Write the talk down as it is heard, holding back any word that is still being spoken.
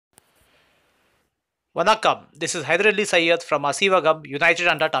Vanakkam, this is Hyder Ali Sayyed from Aaseevagam, United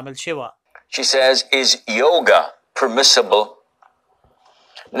Under Tamil Shiva. She says, is yoga permissible?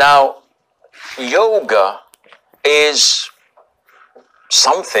 Now, yoga is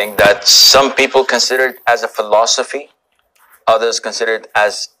something that some people consider it as a philosophy, others consider it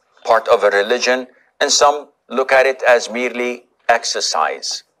as part of a religion, and some look at it as merely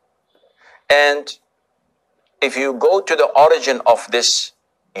exercise. And if you go to the origin of this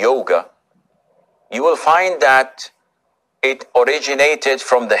yoga, you will find that it originated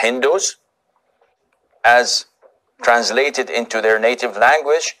from the Hindus, as translated into their native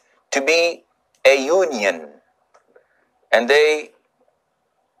language, to be a union. And they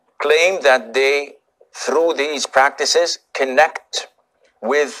claim that they, through these practices, connect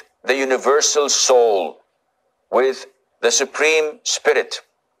with the universal soul, with the Supreme Spirit.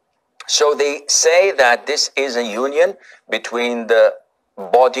 So they say that this is a union between the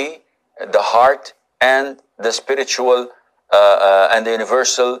body, the heart, and the spiritual and the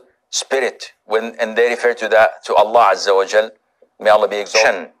universal spirit. And they refer to that to Allah Azza wa Jal, may Allah be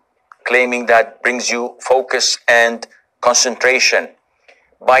exalted, claiming that brings you focus and concentration.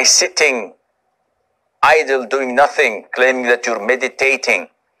 By sitting idle, doing nothing, claiming that you're meditating.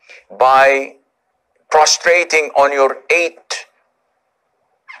 By prostrating on your 8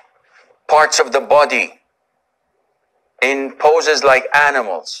 parts of the body in poses like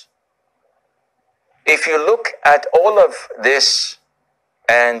animals. If you look at all of this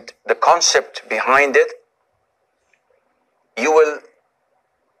and the concept behind it, you will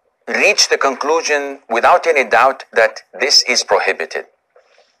reach the conclusion without any doubt that this is prohibited.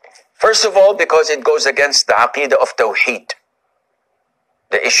 First of all, because it goes against the aqidah of Tawheed,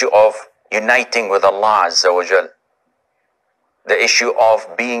 the issue of uniting with Allah Azza wa Jal, the issue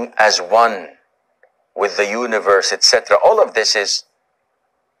of being as one with the universe, etc. All of this is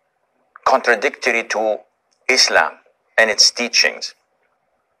contradictory to Islam and its teachings.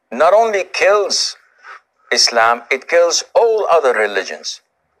 Not only kills Islam, it kills all other religions.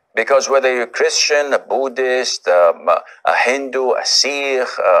 Because whether you're Christian, a Buddhist, a Hindu, a Sikh,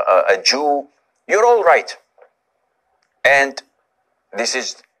 a Jew, you're all right. And this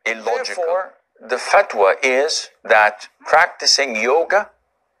is illogical. Therefore, the fatwa is that practicing yoga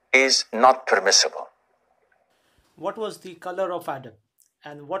is not permissible. What was the color of Adam?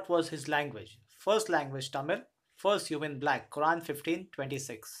 And what was his language? First language Tamil, first human black, Quran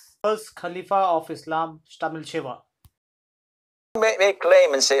 15:26. First Khalifa of Islam, Tamil Shiva. May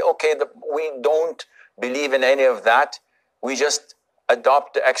claim and say, okay, we don't believe in any of that. We just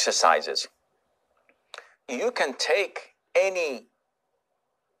adopt the exercises. You can take any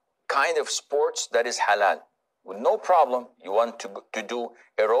kind of sports that is halal with no problem. You want to do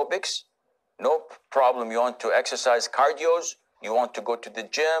aerobics, no problem. You want to exercise cardios, you want to go to the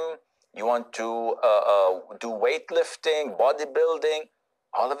gym, you want to do weightlifting, bodybuilding.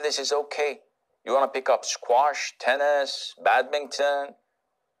 All of this is okay. You want to pick up squash, tennis, badminton,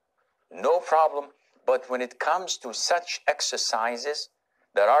 no problem. But when it comes to such exercises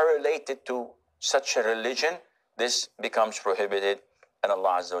that are related to such a religion, this becomes prohibited, and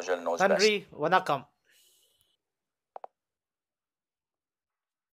Allah Azza wa Jalla knows best. Nandri, Vanakkam.